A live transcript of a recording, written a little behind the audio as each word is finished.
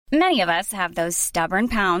Many of us have those stubborn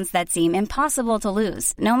pounds that seem impossible to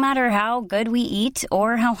lose, no matter how good we eat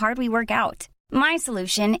or how hard we work out. My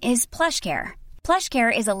solution is PlushCare.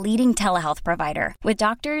 PlushCare is a leading telehealth provider with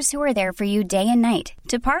doctors who are there for you day and night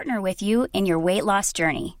to partner with you in your weight loss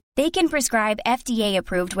journey. They can prescribe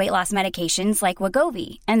FDA-approved weight loss medications like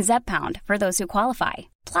Wegovy and Zepbound for those who qualify.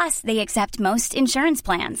 Plus, they accept most insurance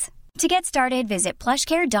plans. To get started, visit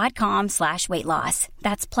plushcare.com/weightloss.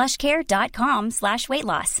 That's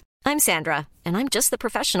plushcare.com/weightloss. I'm Sandra, and I'm just the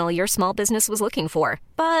professional your small business was looking for.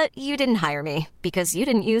 But you didn't hire me because you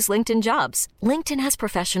didn't use LinkedIn Jobs. LinkedIn has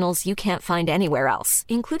professionals you can't find anywhere else,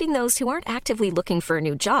 including those who aren't actively looking for a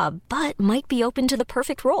new job, but might be open to the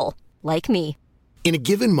perfect role, like me. In a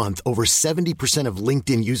given month, over 70% of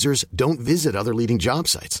LinkedIn users don't visit other leading job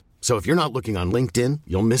sites. So if you're not looking on LinkedIn,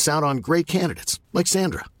 you'll miss out on great candidates like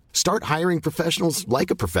Sandra. Start hiring professionals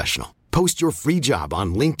like a professional. Post your free job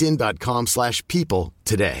on linkedin.com/people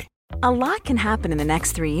today. A lot can happen in the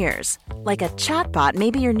next 3 years. Like a chatbot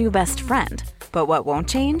may be your new best friend. But what won't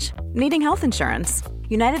change? Needing health insurance.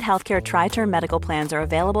 United Healthcare Tri-Term Medical Plans are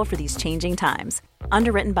available for these changing times.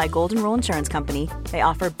 Underwritten by Golden Rule Insurance Company, they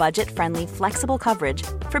offer budget-friendly, flexible coverage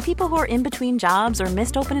for people who are in between jobs or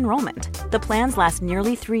missed open enrollment. The plans last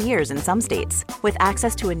nearly 3 years in some states, with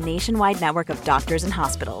access to a nationwide network of doctors and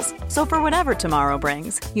hospitals. So for whatever tomorrow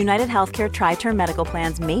brings, United Healthcare Tri-Term Medical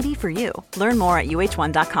Plans may be for you. Learn more at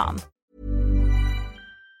uh1.com.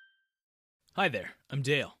 Hi there, I'm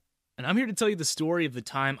Dale, and I'm here to tell you the story of the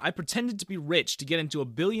time I pretended to be rich to get into a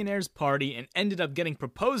billionaire's party and ended up getting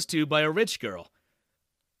proposed to by a rich girl.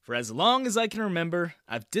 For as long as I can remember,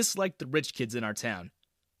 I've disliked the rich kids in our town.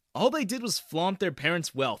 All they did was flaunt their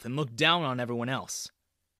parents' wealth and look down on everyone else.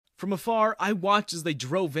 From afar, I watched as they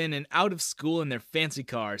drove in and out of school in their fancy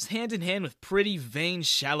cars, hand in hand with pretty, vain,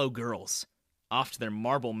 shallow girls. Off to their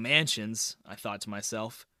marble mansions, I thought to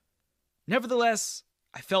myself. Nevertheless,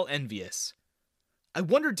 I felt envious. I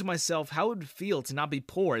wondered to myself how it would feel to not be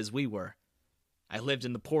poor as we were. I lived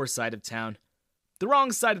in the poor side of town. The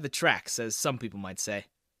wrong side of the tracks, as some people might say.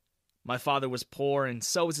 My father was poor, and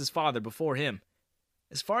so was his father before him.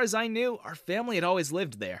 As far as I knew, our family had always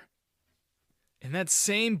lived there. In that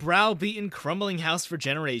same browbeaten, crumbling house for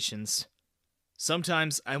generations.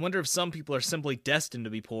 Sometimes I wonder if some people are simply destined to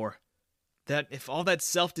be poor. That if all that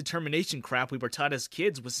self-determination crap we were taught as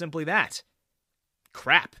kids was simply that.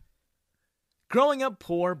 Crap. Growing up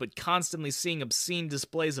poor, but constantly seeing obscene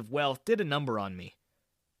displays of wealth did a number on me.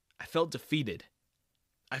 I felt defeated.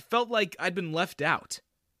 I felt like I'd been left out.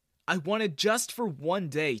 I wanted just for one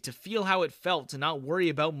day to feel how it felt to not worry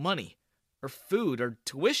about money, or food, or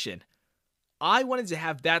tuition. I wanted to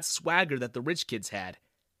have that swagger that the rich kids had.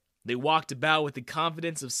 They walked about with the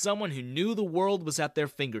confidence of someone who knew the world was at their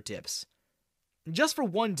fingertips. Just for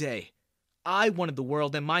one day, I wanted the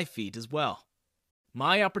world at my feet as well.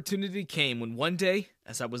 My opportunity came when one day,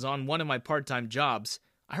 as I was on one of my part-time jobs,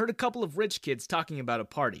 I heard a couple of rich kids talking about a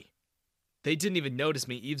party. They didn't even notice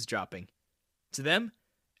me eavesdropping. To them,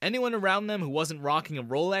 anyone around them who wasn't rocking a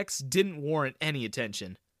Rolex didn't warrant any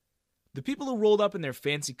attention. The people who rolled up in their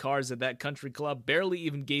fancy cars at that country club barely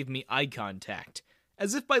even gave me eye contact,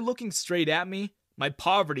 as if by looking straight at me, my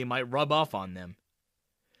poverty might rub off on them.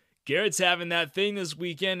 "Garrett's having that thing this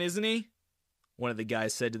weekend, isn't he?" one of the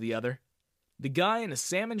guys said to the other. The guy in a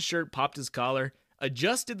salmon shirt popped his collar,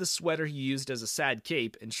 adjusted the sweater he used as a sad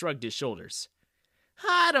cape, and shrugged his shoulders.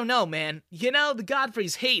 "I don't know, man. You know, the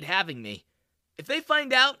Godfreys hate having me. If they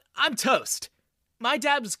find out, I'm toast. My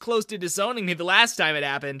dad was close to disowning me the last time it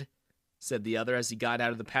happened," said the other as he got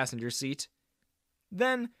out of the passenger seat.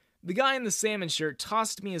 Then, the guy in the salmon shirt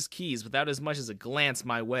tossed me his keys without as much as a glance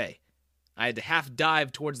my way. I had to half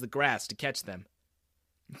dive towards the grass to catch them.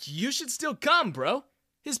 "You should still come, bro.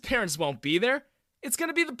 His parents won't be there. It's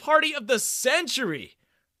gonna be the party of the century.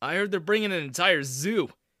 I heard they're bringing an entire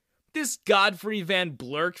zoo. This Godfrey Van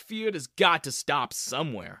Blurk feud has got to stop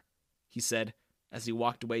somewhere," he said, as he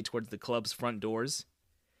walked away towards the club's front doors.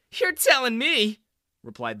 "You're telling me,"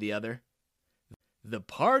 replied the other. The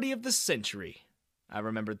party of the century, I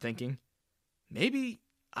remembered thinking. Maybe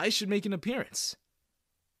I should make an appearance.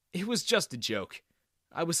 It was just a joke.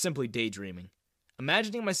 I was simply daydreaming,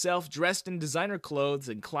 imagining myself dressed in designer clothes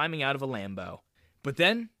and climbing out of a Lambo. But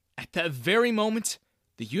then, at that very moment,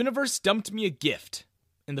 the universe dumped me a gift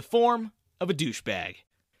in the form of a douchebag.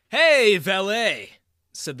 "Hey, valet,"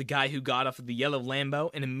 said the guy who got off of the yellow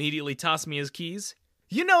Lambo and immediately tossed me his keys.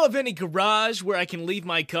 "You know of any garage where I can leave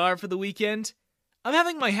my car for the weekend? I'm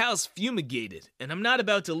having my house fumigated, and I'm not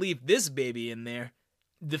about to leave this baby in there.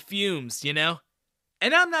 The fumes, you know?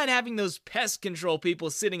 And I'm not having those pest control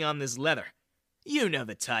people sitting on this leather. You know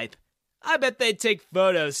the type. I bet they'd take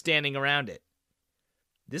photos standing around it.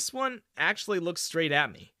 This one actually looked straight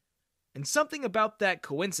at me, and something about that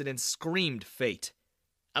coincidence screamed fate.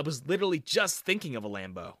 I was literally just thinking of a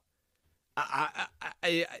Lambo.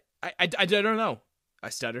 I don't know, I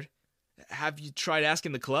stuttered. Have you tried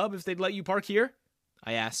asking the club if they'd let you park here?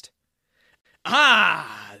 I asked.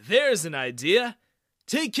 Ah, there's an idea.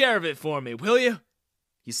 Take care of it for me, will you?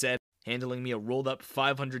 He said, handing me a rolled-up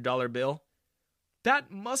 $500 bill.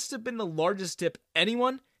 That must have been the largest tip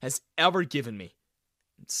anyone has ever given me.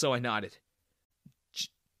 So I nodded.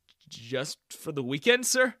 Just for the weekend,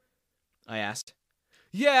 sir? I asked.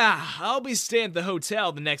 Yeah, I'll be staying at the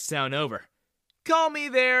hotel the next town over. Call me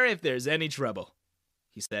there if there's any trouble,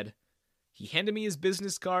 he said. He handed me his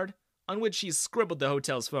business card, on which he scribbled the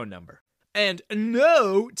hotel's phone number. And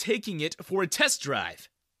no taking it for a test drive,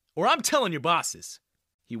 or I'm telling your bosses,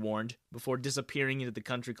 he warned, before disappearing into the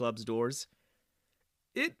country club's doors.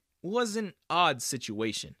 It was an odd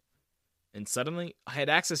situation, and suddenly I had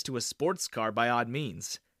access to a sports car by odd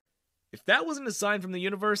means. If that wasn't a sign from the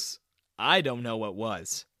universe, I don't know what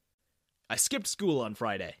was. I skipped school on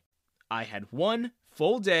Friday. I had one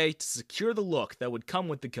full day to secure the look that would come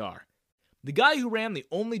with the car. The guy who ran the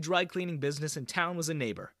only dry cleaning business in town was a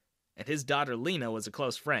neighbor, and his daughter Lena was a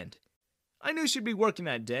close friend. I knew she'd be working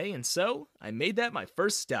that day, and so I made that my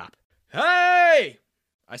first stop. Hey!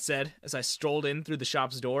 I said as I strolled in through the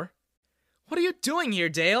shop's door. What are you doing here,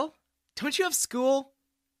 Dale? Don't you have school?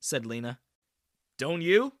 Said Lena. Don't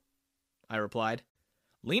you? I replied.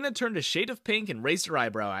 Lena turned a shade of pink and raised her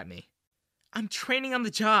eyebrow at me. I'm training on the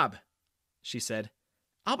job, she said.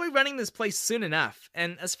 I'll be running this place soon enough,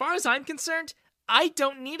 and as far as I'm concerned, I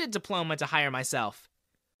don't need a diploma to hire myself.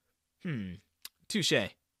 Touche,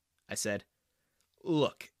 I said.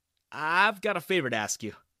 Look, I've got a favor to ask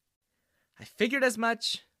you. I figured as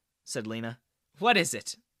much, said Lena. What is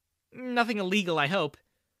it? Nothing illegal, I hope.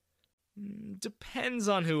 Depends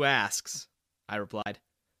on who asks, I replied.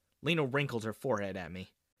 Lena wrinkled her forehead at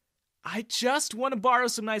me. I just want to borrow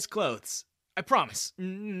some nice clothes. I promise.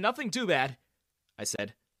 Nothing too bad, I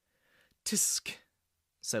said. Tisk,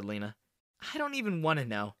 said Lena. I don't even want to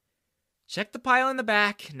know. Check the pile in the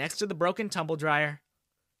back, next to the broken tumble dryer.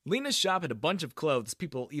 Lena's shop had a bunch of clothes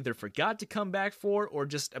people either forgot to come back for or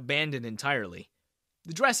just abandoned entirely.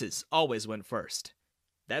 The dresses always went first.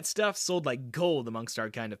 That stuff sold like gold amongst our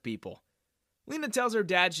kind of people. Lena tells her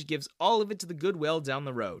dad she gives all of it to the Goodwill down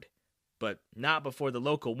the road. But not before the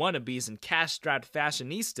local wannabes and cash-strapped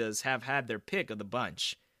fashionistas have had their pick of the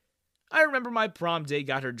bunch. I remember my prom day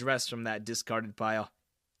got her dress from that discarded pile.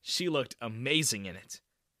 She looked amazing in it.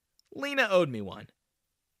 Lena owed me one.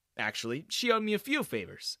 Actually, she owed me a few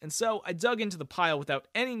favors, and so I dug into the pile without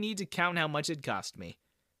any need to count how much it cost me.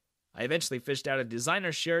 I eventually fished out a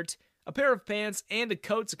designer shirt, a pair of pants, and a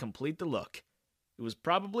coat to complete the look. It was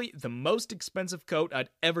probably the most expensive coat I'd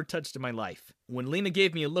ever touched in my life. When Lena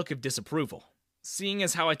gave me a look of disapproval, seeing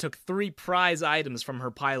as how I took 3 prize items from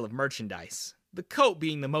her pile of merchandise, the coat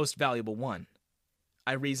being the most valuable one,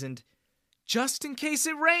 I reasoned, just in case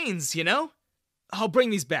it rains, you know? I'll bring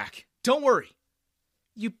these back. Don't worry.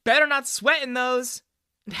 You better not sweat in those.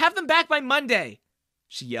 And have them back by Monday,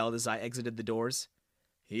 she yelled as I exited the doors.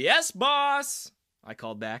 Yes, boss, I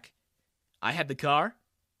called back. I had the car,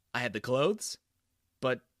 I had the clothes,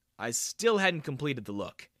 but I still hadn't completed the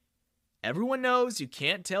look. Everyone knows you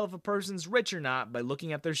can't tell if a person's rich or not by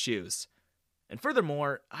looking at their shoes. And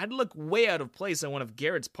furthermore, I'd look way out of place at one of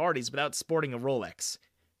Garrett's parties without sporting a Rolex.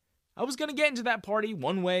 I was going to get into that party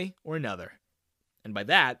one way or another. And by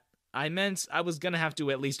that, I meant I was going to have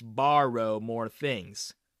to at least borrow more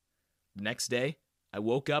things. The next day, I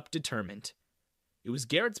woke up determined. It was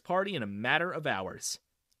Garrett's party in a matter of hours.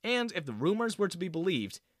 And if the rumors were to be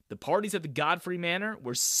believed, the parties at the Godfrey Manor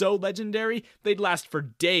were so legendary they'd last for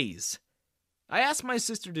days. I asked my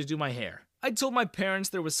sister to do my hair. I told my parents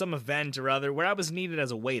there was some event or other where I was needed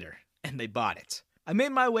as a waiter, and they bought it. I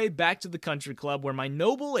made my way back to the country club where my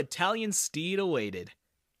noble Italian steed awaited.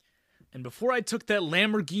 And before I took that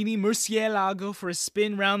Lamborghini Murcielago for a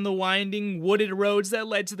spin round the winding, wooded roads that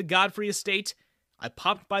led to the Godfrey estate, I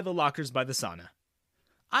popped by the lockers by the sauna.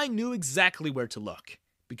 I knew exactly where to look,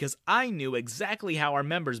 because I knew exactly how our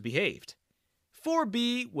members behaved.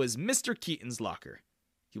 4B was Mr. Keaton's locker.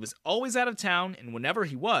 He was always out of town, and whenever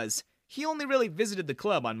he was, he only really visited the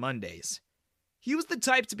club on Mondays. He was the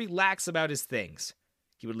type to be lax about his things.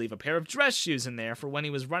 He would leave a pair of dress shoes in there for when he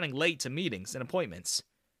was running late to meetings and appointments.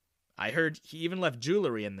 I heard he even left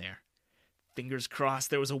jewelry in there. Fingers crossed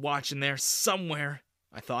there was a watch in there somewhere,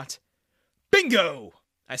 I thought. Bingo!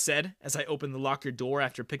 I said as I opened the locker door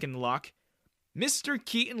after picking the lock. Mr.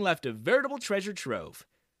 Keaton left a veritable treasure trove.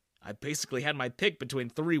 I basically had my pick between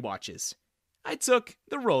 3 watches. I took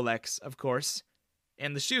the Rolex, of course,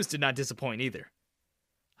 and the shoes did not disappoint either.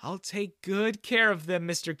 "I'll take good care of them,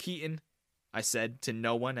 Mr. Keaton," I said to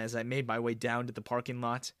no one as I made my way down to the parking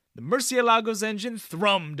lot. The Murcielago's engine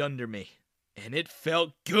thrummed under me, and it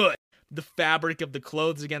felt good. The fabric of the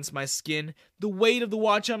clothes against my skin, the weight of the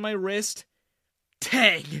watch on my wrist.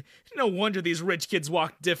 Dang, no wonder these rich kids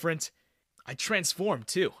walk different. I transformed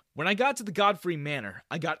too. When I got to the Godfrey Manor,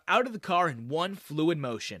 I got out of the car in one fluid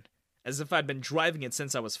motion, as if I'd been driving it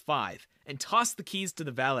since I was 5, and tossed the keys to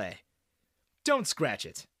the valet. "Don't scratch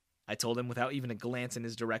it," I told him without even a glance in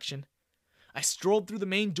his direction. I strolled through the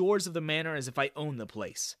main doors of the manor as if I owned the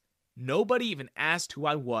place. Nobody even asked who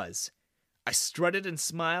I was. I strutted and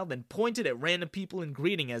smiled and pointed at random people in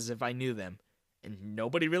greeting as if I knew them, and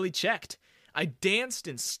nobody really checked. I danced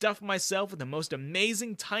and stuffed myself with the most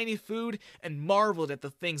amazing tiny food and marveled at the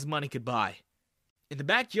things money could buy. In the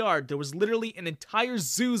backyard, there was literally an entire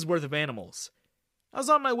zoo's worth of animals. I was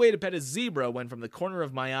on my way to pet a zebra when from the corner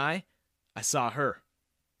of my eye, I saw her.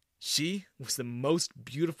 She was the most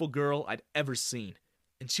beautiful girl I'd ever seen,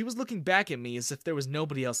 and she was looking back at me as if there was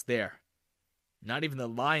nobody else there. Not even the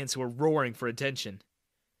lions who were roaring for attention.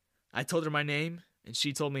 I told her my name, and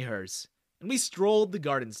she told me hers, and we strolled the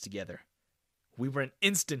gardens together. We were an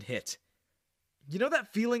instant hit. You know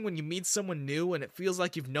that feeling when you meet someone new and it feels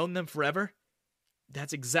like you've known them forever?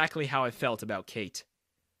 That's exactly how I felt about Kate.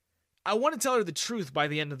 I want to tell her the truth by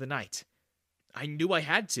the end of the night. I knew I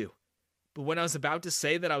had to, but when I was about to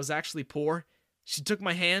say that I was actually poor, she took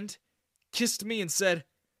my hand, kissed me, and said,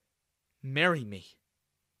 "Marry me."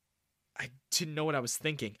 I didn't know what I was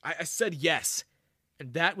thinking. I said yes,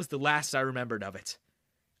 and that was the last I remembered of it.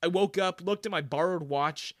 I woke up, looked at my borrowed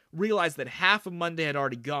watch, realized that half of Monday had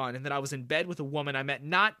already gone, and that I was in bed with a woman I met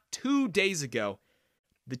not 2 days ago.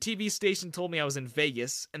 The TV station told me I was in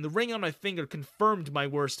Vegas, and the ring on my finger confirmed my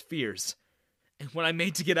worst fears. And when I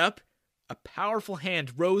made to get up, a powerful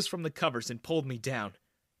hand rose from the covers and pulled me down.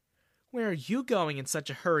 "Where are you going in such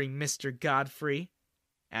a hurry, Mr. Godfrey?"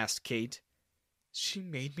 asked Kate. She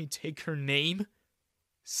made me take her name?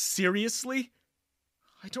 Seriously?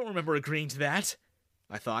 I don't remember agreeing to that,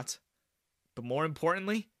 I thought. But more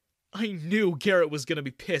importantly, I knew Garrett was going to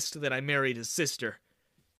be pissed that I married his sister.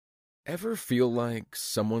 Ever feel like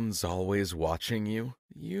someone's always watching you?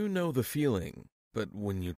 You know the feeling, but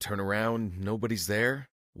when you turn around, nobody's there?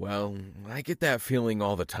 Well, I get that feeling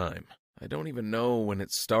all the time. I don't even know when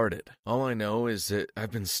it started. All I know is that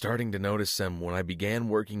I've been starting to notice them when I began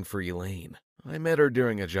working for Elaine. I met her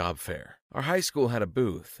during a job fair. Our high school had a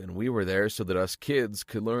booth, and we were there so that us kids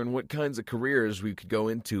could learn what kinds of careers we could go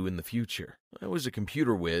into in the future. I was a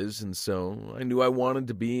computer whiz, and so I knew I wanted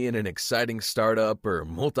to be in an exciting startup or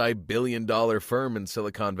multi-billion-dollar firm in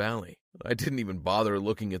Silicon Valley. I didn't even bother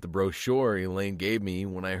looking at the brochure Elaine gave me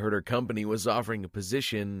when I heard her company was offering a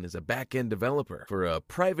position as a back-end developer for a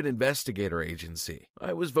private investigator agency.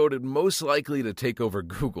 I was voted most likely to take over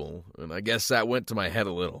Google, and I guess that went to my head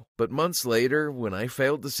a little. But months later, when I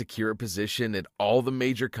failed to secure a position at all the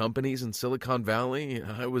major companies in Silicon Valley,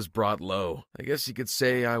 I was brought low. I guess you could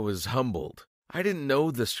say I was humbled. I didn't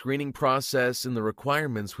know the screening process and the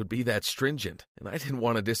requirements would be that stringent, and I didn't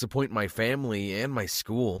want to disappoint my family and my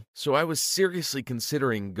school, so I was seriously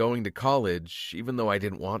considering going to college, even though I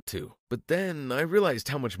didn't want to. But then I realized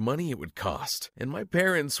how much money it would cost, and my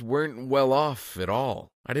parents weren't well off at all.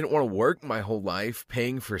 I didn't want to work my whole life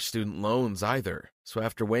paying for student loans either. So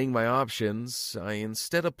after weighing my options, I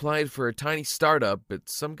instead applied for a tiny startup at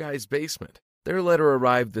some guy's basement. Their letter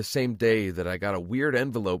arrived the same day that I got a weird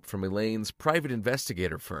envelope from Elaine's private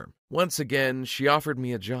investigator firm. Once again, she offered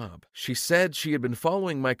me a job. She said she had been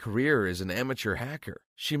following my career as an amateur hacker.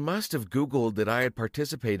 She must have Googled that I had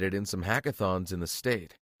participated in some hackathons in the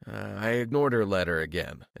state. I ignored her letter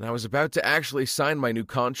again, and I was about to actually sign my new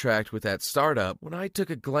contract with that startup when I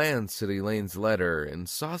took a glance at Elaine's letter and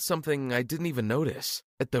saw something I didn't even notice.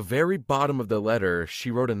 At the very bottom of the letter,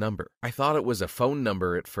 she wrote a number. I thought it was a phone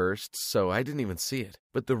number at first, so I didn't even see it.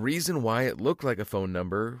 But the reason why it looked like a phone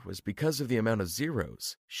number was because of the amount of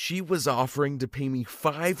zeros. She was offering to pay me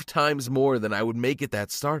 5 times more than I would make at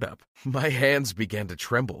that startup. My hands began to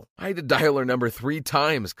tremble. I had to dial her number 3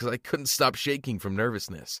 times because I couldn't stop shaking from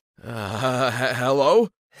nervousness. Hello?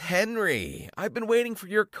 Henry, I've been waiting for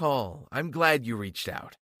your call. I'm glad you reached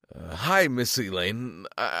out. Hi, Miss Elaine.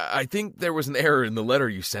 I think there was an error in the letter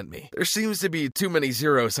you sent me. There seems to be too many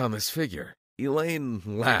zeros on this figure. Elaine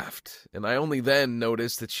laughed, and I only then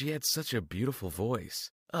noticed that she had such a beautiful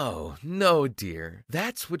voice. Oh, no, dear.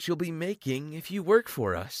 That's what you'll be making if you work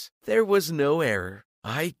for us. There was no error.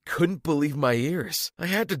 I couldn't believe my ears. I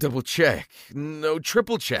had to double check. No,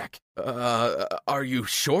 triple check. Are you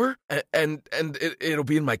sure? And it'll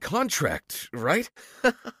be in my contract, right?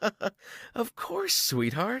 Of course,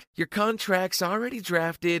 sweetheart. Your contract's already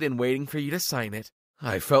drafted and waiting for you to sign it.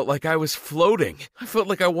 I felt like I was floating. I felt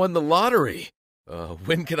like I won the lottery.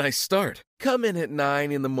 When can I start? Come in at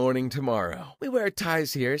 9 in the morning tomorrow. We wear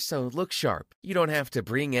ties here, so look sharp. You don't have to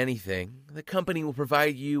bring anything. The company will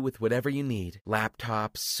provide you with whatever you need.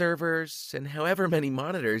 Laptops, servers, and however many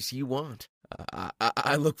monitors you want.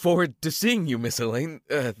 I look forward to seeing you, Miss Elaine.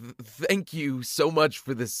 Thank you so much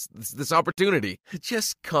for this opportunity.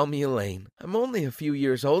 Just call me Elaine. I'm only a few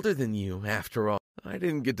years older than you, after all. I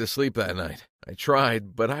didn't get to sleep that night. I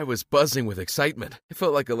tried, but I was buzzing with excitement. It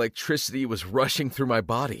felt like electricity was rushing through my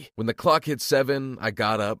body. When the clock hit 7, I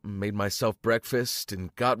got up, made myself breakfast,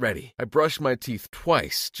 and got ready. I brushed my teeth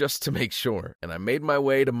twice just to make sure, and I made my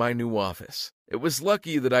way to my new office. It was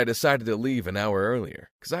lucky that I decided to leave an hour earlier,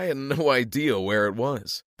 because I had no idea where it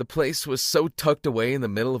was. The place was so tucked away in the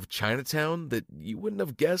middle of Chinatown that you wouldn't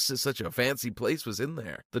have guessed that such a fancy place was in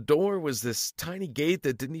there. The door was this tiny gate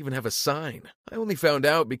that didn't even have a sign. I only found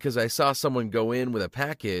out because I saw someone go in with a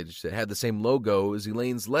package that had the same logo as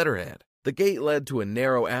Elaine's letterhead. The gate led to a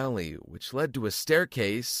narrow alley, which led to a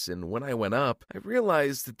staircase, and when I went up, I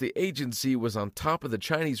realized that the agency was on top of the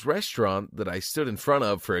Chinese restaurant that I stood in front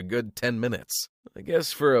of for a good 10 minutes. I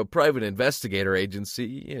guess for a private investigator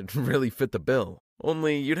agency, it really fit the bill.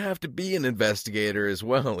 Only you'd have to be an investigator as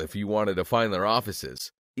well if you wanted to find their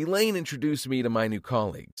offices. Elaine introduced me to my new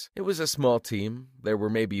colleagues. It was a small team. There were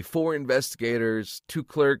maybe 4 investigators, 2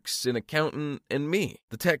 clerks, an accountant, and me,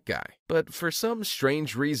 the tech guy. But for some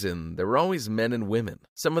strange reason, there were always men and women.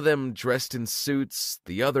 Some of them dressed in suits,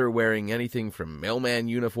 the other wearing anything from mailman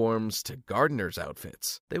uniforms to gardener's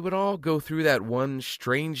outfits. They would all go through that one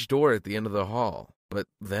strange door at the end of the hall, but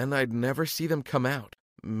then I'd never see them come out.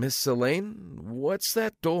 Miss Elaine, what's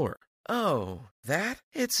that door? Oh, that?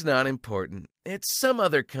 It's not important. It's some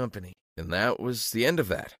other company. And that was the end of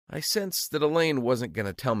that. I sensed that Elaine wasn't going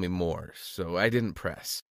to tell me more, so I didn't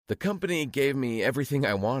press. The company gave me everything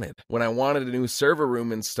I wanted. When I wanted a new server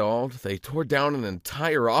room installed, they tore down an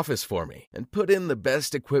entire office for me and put in the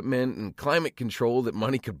best equipment and climate control that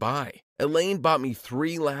money could buy. Elaine bought me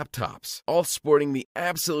 3 laptops, all sporting the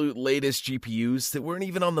absolute latest GPUs that weren't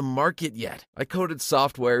even on the market yet. I coded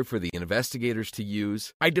software for the investigators to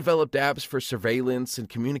use. I developed apps for surveillance and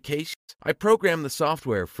communications. I programmed the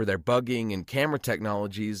software for their bugging and camera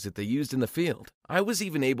technologies that they used in the field. I was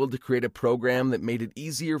even able to create a program that made it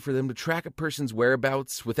easier for them to track a person's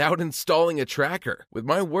whereabouts without installing a tracker. With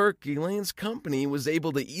my work, Elaine's company was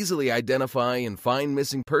able to easily identify and find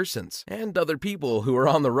missing persons and other people who were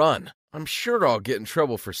on the run. I'm sure I'll get in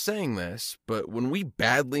trouble for saying this, but when we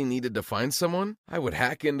badly needed to find someone, I would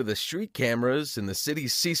hack into the street cameras in the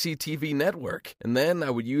city's CCTV network, and then I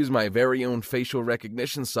would use my very own facial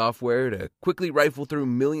recognition software to quickly rifle through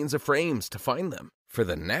millions of frames to find them. For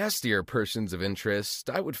the nastier persons of interest,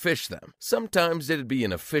 I would fish them. Sometimes it'd be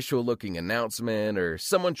an official-looking announcement or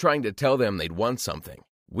someone trying to tell them they'd won something.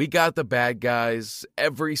 We got the bad guys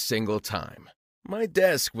every single time. My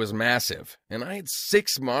desk was massive, and I had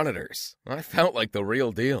 6 monitors. I felt like the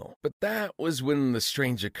real deal. But that was when the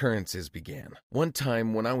strange occurrences began. One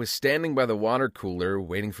time, when I was standing by the water cooler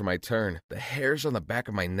waiting for my turn, the hairs on the back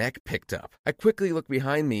of my neck picked up. I quickly looked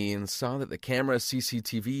behind me and saw that the camera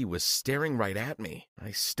CCTV was staring right at me.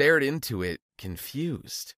 I stared into it,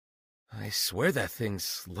 confused. I swear that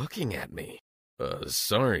thing's looking at me.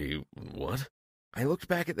 Sorry, what? I looked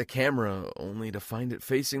back at the camera, only to find it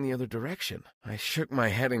facing the other direction. I shook my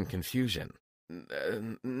head in confusion.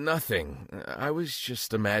 Nothing. I was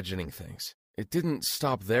just imagining things. It didn't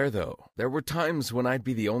stop there, though. There were times when I'd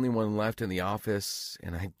be the only one left in the office,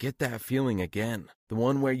 and I'd get that feeling again. The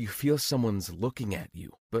one where you feel someone's looking at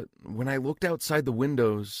you. But when I looked outside the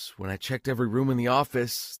windows, when I checked every room in the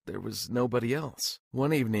office, there was nobody else.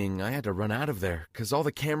 One evening, I had to run out of there because all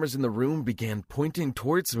the cameras in the room began pointing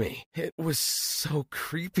towards me. It was so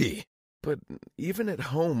creepy. But even at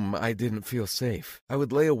home, I didn't feel safe. I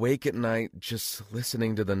would lay awake at night just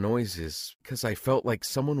listening to the noises because I felt like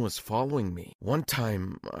someone was following me. One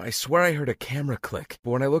time, I swear I heard a camera click,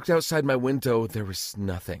 but when I looked outside my window, there was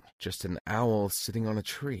nothing, just an owl sitting on a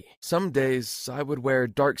tree. Some days, I would wear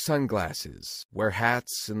dark sunglasses, wear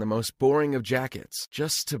hats, and the most boring of jackets,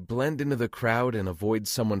 just to blend into the crowd and avoid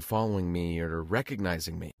someone following me or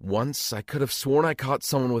recognizing me. Once, I could have sworn I caught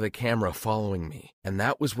someone with a camera following me, and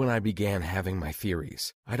that was when I began having my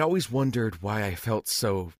theories. I'd always wondered why I felt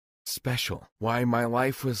so special, why my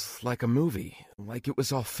life was like a movie, like it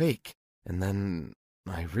was all fake. And then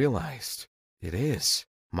I realized It is.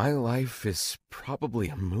 My life is probably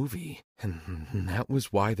a movie, and that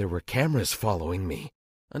was why there were cameras following me.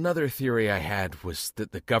 Another theory I had was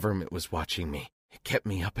that the government was watching me. It kept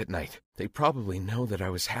me up at night. They probably know that I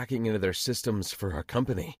was hacking into their systems for our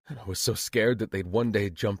company, and I was so scared that they'd one day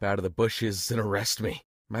jump out of the bushes and arrest me.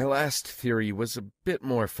 My last theory was a bit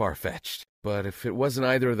more far-fetched, but if it wasn't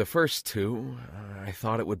either of the first two, I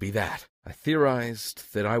thought it would be that. I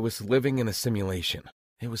theorized that I was living in a simulation.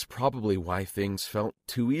 It was probably why things felt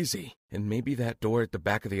too easy, and maybe that door at the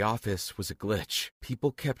back of the office was a glitch.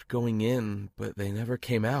 People kept going in, but they never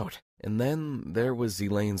came out. And then there was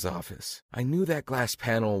Elaine's office. I knew that glass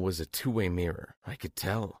panel was a two-way mirror. I could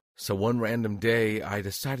tell. So one random day, I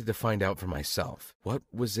decided to find out for myself. What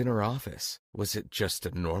was in her office? Was it just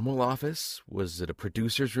a normal office? Was it a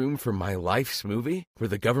producer's room for my life's movie? Were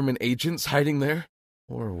the government agents hiding there?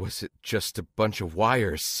 Or was it just a bunch of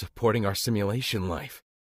wires supporting our simulation life?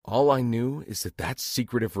 All I knew is that that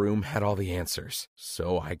secretive room had all the answers.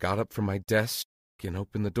 So I got up from my desk and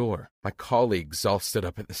opened the door. My colleagues all stood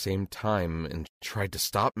up at the same time and tried to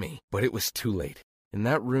stop me, but it was too late. In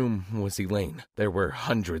that room was Elaine. There were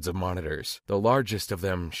hundreds of monitors. The largest of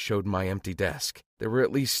them showed my empty desk. There were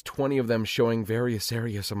at least 20 of them showing various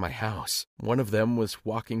areas of my house. One of them was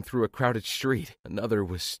walking through a crowded street. Another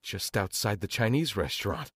was just outside the Chinese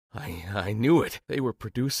restaurant. I knew it. They were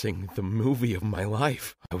producing the movie of my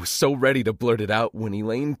life. I was so ready to blurt it out when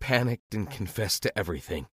Elaine panicked and confessed to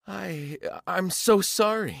everything. I'm so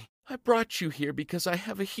sorry. I brought you here because I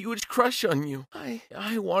have a huge crush on you.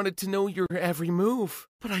 I wanted to know your every move,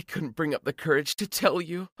 but I couldn't bring up the courage to tell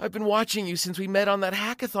you. I've been watching you since we met on that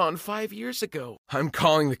hackathon 5 years ago. I'm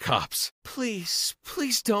calling the cops. Please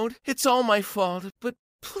don't. It's all my fault, but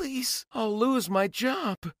please, I'll lose my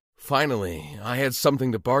job. Finally, I had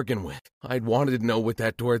something to bargain with. I'd wanted to know what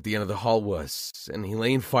that door at the end of the hall was, and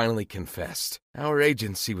Elaine finally confessed. Our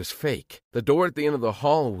agency was fake. The door at the end of the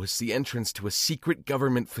hall was the entrance to a secret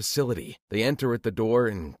government facility. They enter at the door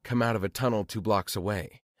and come out of a tunnel 2 blocks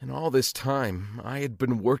away. And all this time, I had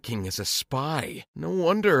been working as a spy. No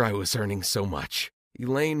wonder I was earning so much.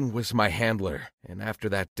 Elaine was my handler, and after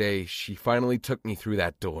that day, she finally took me through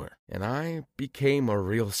that door, and I became a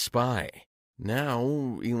real spy.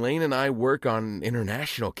 Now, Elaine and I work on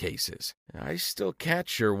international cases. I still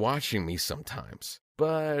catch her watching me sometimes,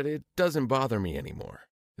 but it doesn't bother me anymore,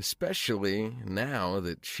 especially now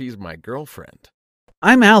that she's my girlfriend.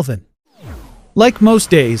 I'm Alvin. Like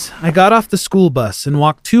most days, I got off the school bus and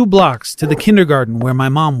walked 2 blocks to the kindergarten where my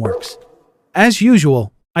mom works. As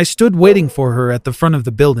usual, I stood waiting for her at the front of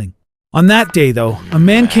the building. On that day, though, a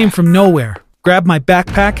man came from nowhere, grabbed my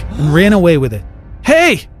backpack, and ran away with it.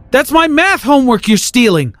 "Hey! That's my math homework you're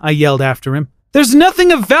stealing," I yelled after him. "There's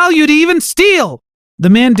nothing of value to even steal!" The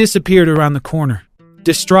man disappeared around the corner.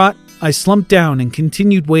 Distraught, I slumped down and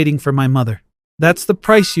continued waiting for my mother. That's the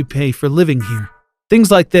price you pay for living here.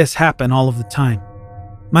 Things like this happen all of the time.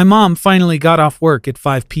 My mom finally got off work at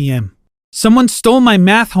 5 p.m. "Someone stole my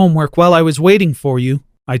math homework while I was waiting for you,"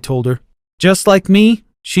 I told her. Just like me,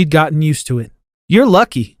 she'd gotten used to it. "You're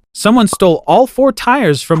lucky. Someone stole all 4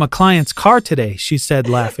 tires from a client's car today," she said,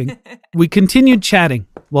 laughing. We continued chatting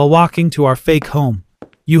while walking to our fake home.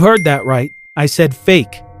 "You heard that right. I said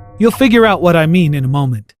fake. You'll figure out what I mean in a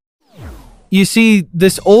moment." You see,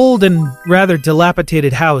 this old and rather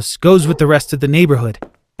dilapidated house goes with the rest of the neighborhood.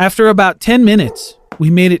 After about 10 minutes, we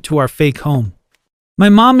made it to our fake home. My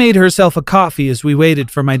mom made herself a coffee as we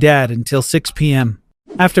waited for my dad until 6 p.m.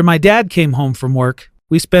 After my dad came home from work,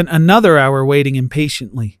 we spent another hour waiting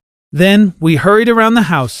impatiently. Then we hurried around the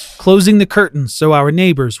house, closing the curtains so our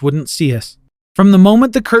neighbors wouldn't see us. From the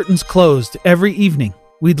moment the curtains closed every evening,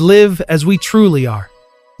 we'd live as we truly are,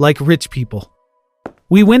 like rich people.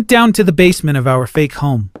 We went down to the basement of our fake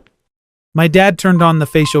home. My dad turned on the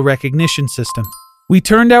facial recognition system. We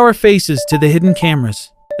turned our faces to the hidden cameras.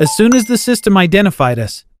 As soon as the system identified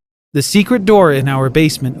us, the secret door in our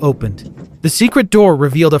basement opened. The secret door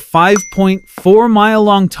revealed a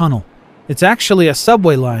 5.4-mile-long tunnel. It's actually a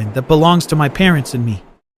subway line that belongs to my parents and me.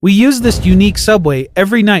 We use this unique subway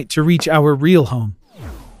every night to reach our real home.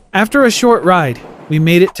 After a short ride, we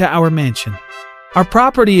made it to our mansion. Our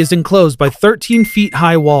property is enclosed by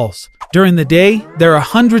 13-feet-high walls. During the day, there are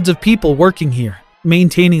hundreds of people working here,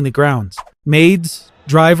 maintaining the grounds. Maids,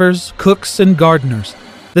 drivers, cooks, and gardeners.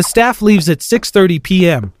 The staff leaves at 6:30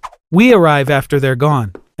 p.m. We arrive after they're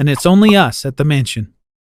gone, and it's only us at the mansion.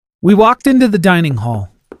 We walked into the dining hall.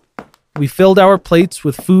 We filled our plates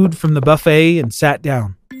with food from the buffet and sat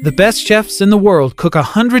down. The best chefs in the world cook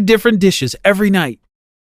 100 different dishes every night.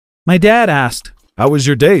 My dad asked, "How was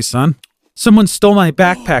your day, son?" Someone stole my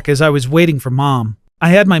backpack as I was waiting for Mom. I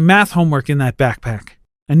had my math homework in that backpack.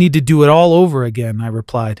 I need to do it all over again, I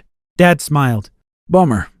replied. Dad smiled.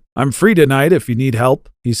 Bummer. I'm free tonight if you need help,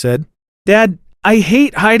 he said. Dad, I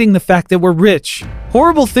hate hiding the fact that we're rich.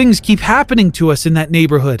 Horrible things keep happening to us in that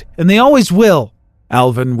neighborhood, and they always will.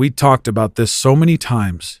 Alvin, we talked about this so many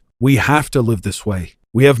times. We have to live this way.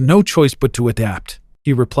 We have no choice but to adapt,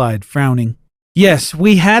 he replied, frowning. Yes,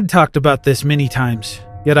 we had talked about this many times,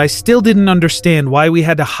 yet I still didn't understand why we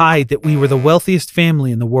had to hide that we were the wealthiest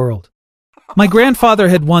family in the world. My grandfather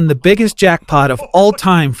had won the biggest jackpot of all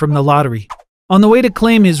time from the lottery. On the way to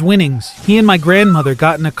claim his winnings, he and my grandmother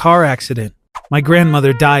got in a car accident. My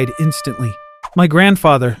grandmother died instantly. My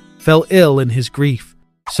grandfather fell ill in his grief,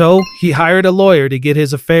 so he hired a lawyer to get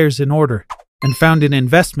his affairs in order and found an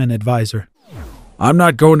investment advisor. I'm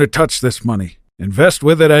not going to touch this money. Invest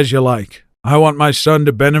with it as you like. I want my son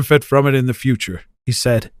to benefit from it in the future, he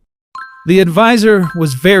said. The advisor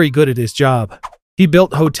was very good at his job. He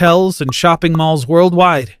built hotels and shopping malls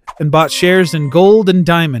worldwide and bought shares in gold and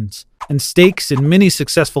diamonds and stakes in many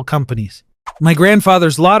successful companies. My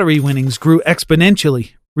grandfather's lottery winnings grew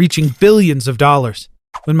exponentially, reaching billions of dollars.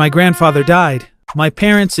 When my grandfather died, my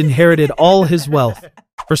parents inherited all his wealth.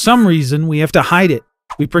 For some reason, we have to hide it.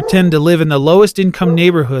 We pretend to live in the lowest income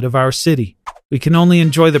neighborhood of our city. We can only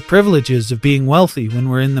enjoy the privileges of being wealthy when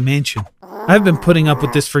we're in the mansion. I've been putting up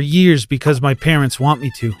with this for years because my parents want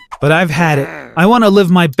me to, but I've had it. I want to live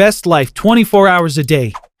my best life 24 hours a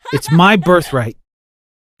day. It's my birthright.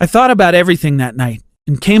 I thought about everything that night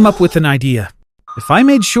and came up with an idea. If I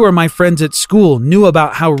made sure my friends at school knew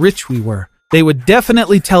about how rich we were, they would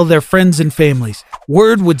definitely tell their friends and families.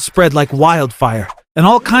 Word would spread like wildfire, and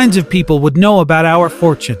all kinds of people would know about our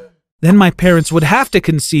fortune. Then my parents would have to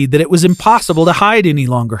concede that it was impossible to hide any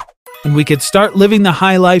longer, and we could start living the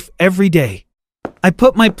high life every day. I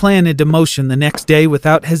put my plan into motion the next day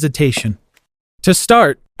without hesitation. To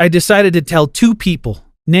start, I decided to tell two people,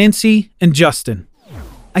 Nancy and Justin.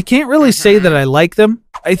 I can't really say that I like them.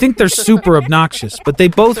 I think they're super obnoxious, but they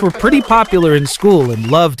both were pretty popular in school and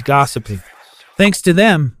loved gossiping. Thanks to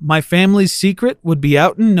them, my family's secret would be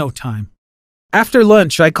out in no time. After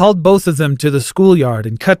lunch, I called both of them to the schoolyard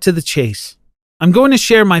and cut to the chase. I'm going to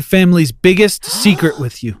share my family's biggest secret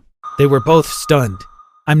with you. They were both stunned.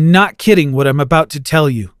 I'm not kidding what I'm about to tell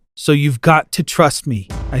you, so you've got to trust me,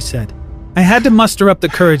 I said. I had to muster up the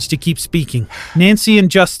courage to keep speaking. Nancy and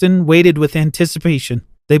Justin waited with anticipation.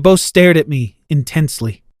 They both stared at me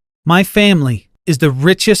intensely. My family is the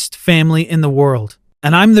richest family in the world,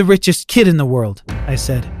 and I'm the richest kid in the world, I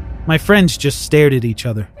said. My friends just stared at each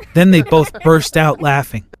other. Then they both burst out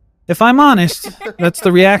laughing. If I'm honest, that's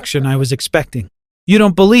the reaction I was expecting. You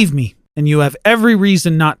don't believe me, and you have every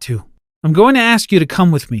reason not to. I'm going to ask you to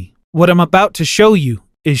come with me. What I'm about to show you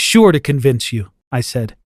is sure to convince you, I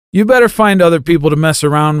said. You better find other people to mess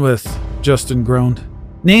around with, Justin groaned.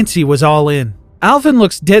 Nancy was all in. Alvin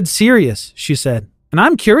looks dead serious, she said, and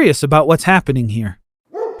I'm curious about what's happening here.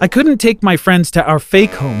 I couldn't take my friends to our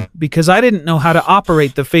fake home because I didn't know how to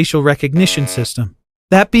operate the facial recognition system.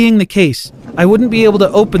 That being the case, I wouldn't be able to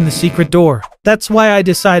open the secret door. That's why I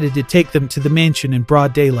decided to take them to the mansion in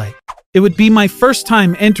broad daylight. It would be my first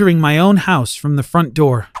time entering my own house from the front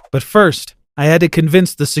door, but first, I had to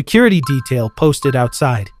convince the security detail posted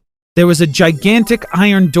outside. There was a gigantic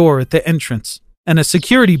iron door at the entrance and a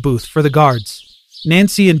security booth for the guards.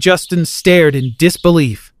 Nancy and Justin stared in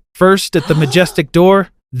disbelief, first at the majestic door,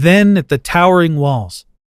 then at the towering walls.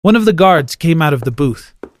 One of the guards came out of the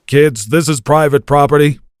booth. Kids, this is private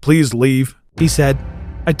property. Please leave, he said.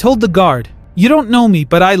 I told the guard, you don't know me,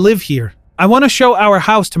 but I live here. I want to show our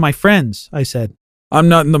house to my friends, I said. I'm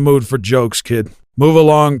not in the mood for jokes, kid. Move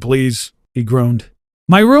along, please, he groaned.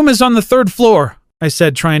 My room is on the 3rd floor, I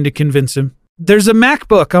said, trying to convince him. There's a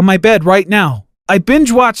MacBook on my bed right now. I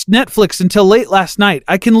binge-watched Netflix until late last night.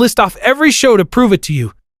 I can list off every show to prove it to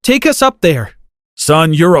you. Take us up there.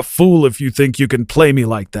 Son, you're a fool if you think you can play me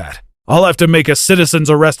like that. I'll have to make a citizen's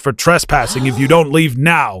arrest for trespassing if you don't leave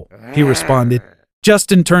now, he responded.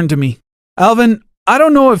 Justin turned to me. Alvin, I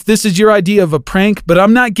don't know if this is your idea of a prank, but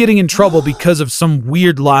I'm not getting in trouble because of some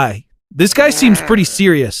weird lie. This guy seems pretty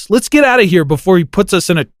serious. Let's get out of here before he puts us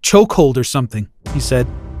in a chokehold or something, he said.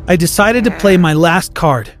 I decided to play my last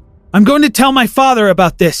card. I'm going to tell my father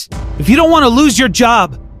about this. If you don't want to lose your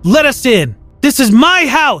job, let us in. This is my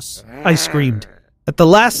house, I screamed. At the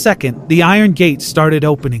last second, the iron gate started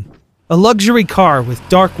opening. A luxury car with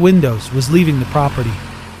dark windows was leaving the property.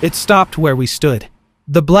 It stopped where we stood.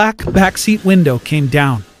 The black backseat window came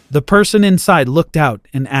down. The person inside looked out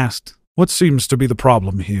and asked, What seems to be the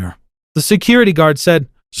problem here? The security guard said,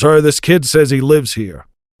 Sir, this kid says he lives here.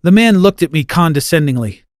 The man looked at me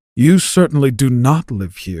condescendingly. You certainly do not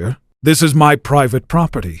live here. This is my private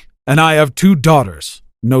property, and I have 2 daughters,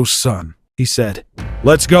 no son, he said.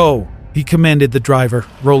 Let's go, he commanded the driver,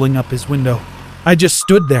 rolling up his window. I just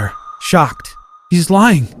stood there, shocked. He's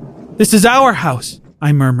lying. This is our house,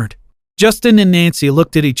 I murmured. Justin and Nancy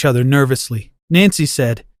looked at each other nervously. Nancy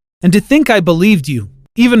said, "And to think I believed you,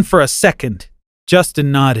 even for a second."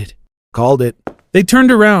 Justin nodded. Called it. They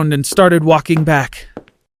turned around and started walking back.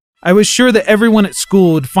 I was sure that everyone at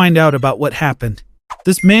school would find out about what happened.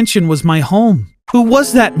 This mansion was my home. Who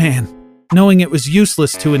was that man? Knowing it was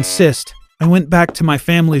useless to insist, I went back to my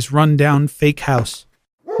family's run-down fake house.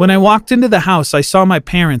 When I walked into the house, I saw my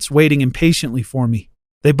parents waiting impatiently for me.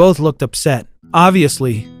 They both looked upset.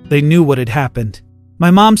 Obviously, they knew what had happened.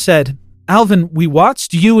 My mom said, "Alvin, we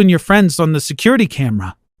watched you and your friends on the security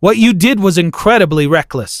camera. What you did was incredibly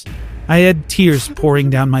reckless." I had tears pouring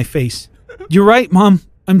down my face. "You're right, Mom.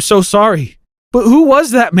 I'm so sorry. But who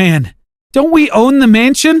was that man? Don't we own the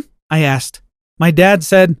mansion?" I asked. My dad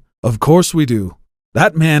said, "Of course we do.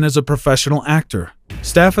 That man is a professional actor.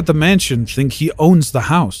 Staff at the mansion think he owns the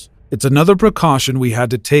house. It's another precaution we had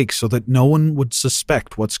to take so that no one would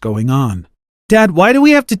suspect what's going on." "Dad, why do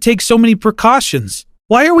we have to take so many precautions?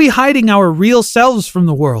 Why are we hiding our real selves from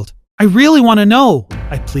the world? I really want to know,"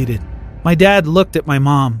 I pleaded. My dad looked at my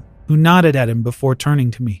mom, who nodded at him before turning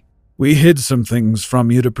to me. "We hid some things from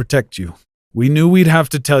you to protect you. We knew we'd have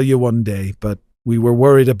to tell you one day, but we were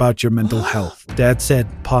worried about your mental health," Dad said,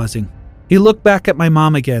 pausing. He looked back at my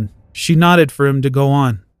mom again. She nodded for him to go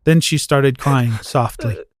on. Then she started crying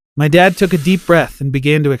softly. My dad took a deep breath and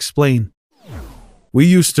began to explain. "We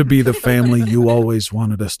used to be the family you always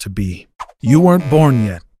wanted us to be. You weren't born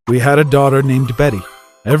yet. We had a daughter named Betty.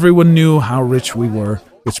 Everyone knew how rich we were,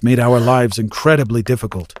 which made our lives incredibly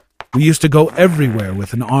difficult. We used to go everywhere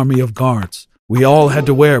with an army of guards. We all had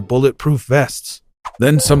to wear bulletproof vests.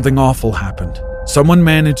 Then something awful happened. Someone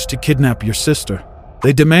managed to kidnap your sister.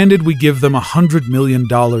 They demanded we give them $100 million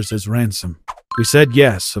as ransom. We said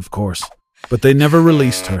yes, of course, but they never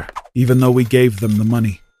released her, even though we gave them the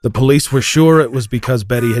money. The police were sure it was because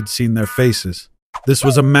Betty had seen their faces. This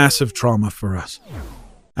was a massive trauma for us.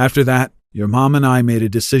 After that, your mom and I made a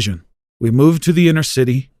decision. We moved to the inner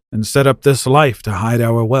city and set up this life to hide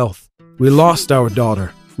our wealth. We lost our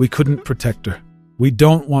daughter. We couldn't protect her. We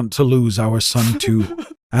don't want to lose our son too.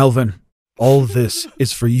 Alvin, all this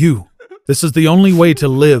is for you. This is the only way to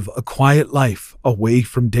live a quiet life away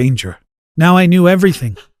from danger." Now I knew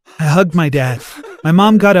everything. I hugged my dad. My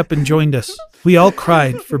mom got up and joined us. We all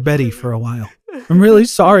cried for Betty for a while. "I'm really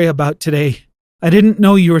sorry about today. I didn't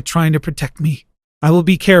know you were trying to protect me. I will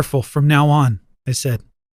be careful from now on," I said.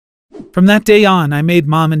 From that day on, I made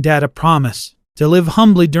Mom and Dad a promise to live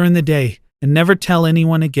humbly during the day and never tell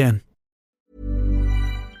anyone again.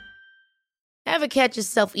 Ever catch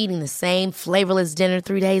yourself eating the same flavorless dinner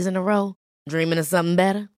 3 days in a row? Dreaming of something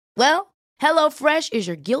better? Well, HelloFresh is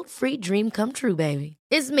your guilt-free dream come true, baby.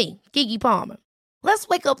 It's me, Keke Palmer. Let's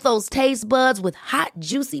wake up those taste buds with hot,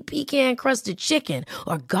 juicy pecan-crusted chicken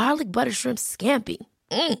or garlic butter shrimp scampi.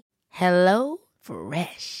 Hello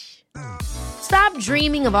Fresh. Stop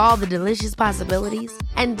dreaming of all the delicious possibilities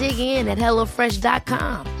and dig in at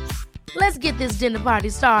HelloFresh.com. Let's get this dinner party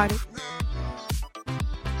started.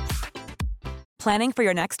 Planning for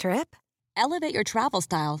your next trip? Elevate your travel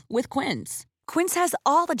style with Quince. Quince has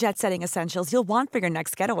all the jet-setting essentials you'll want for your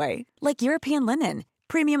next getaway, like European linen,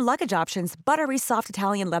 premium luggage options, buttery soft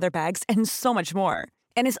Italian leather bags, and so much more.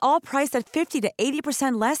 And is all priced at 50 to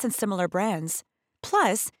 80% less than similar brands.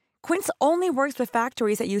 Plus, Quince only works with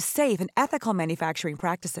factories that use safe and ethical manufacturing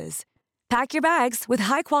practices. Pack your bags with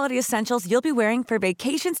high-quality essentials you'll be wearing for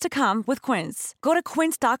vacations to come with Quince. Go to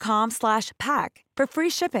quince.com/pack for free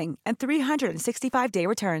shipping and 365-day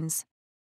returns.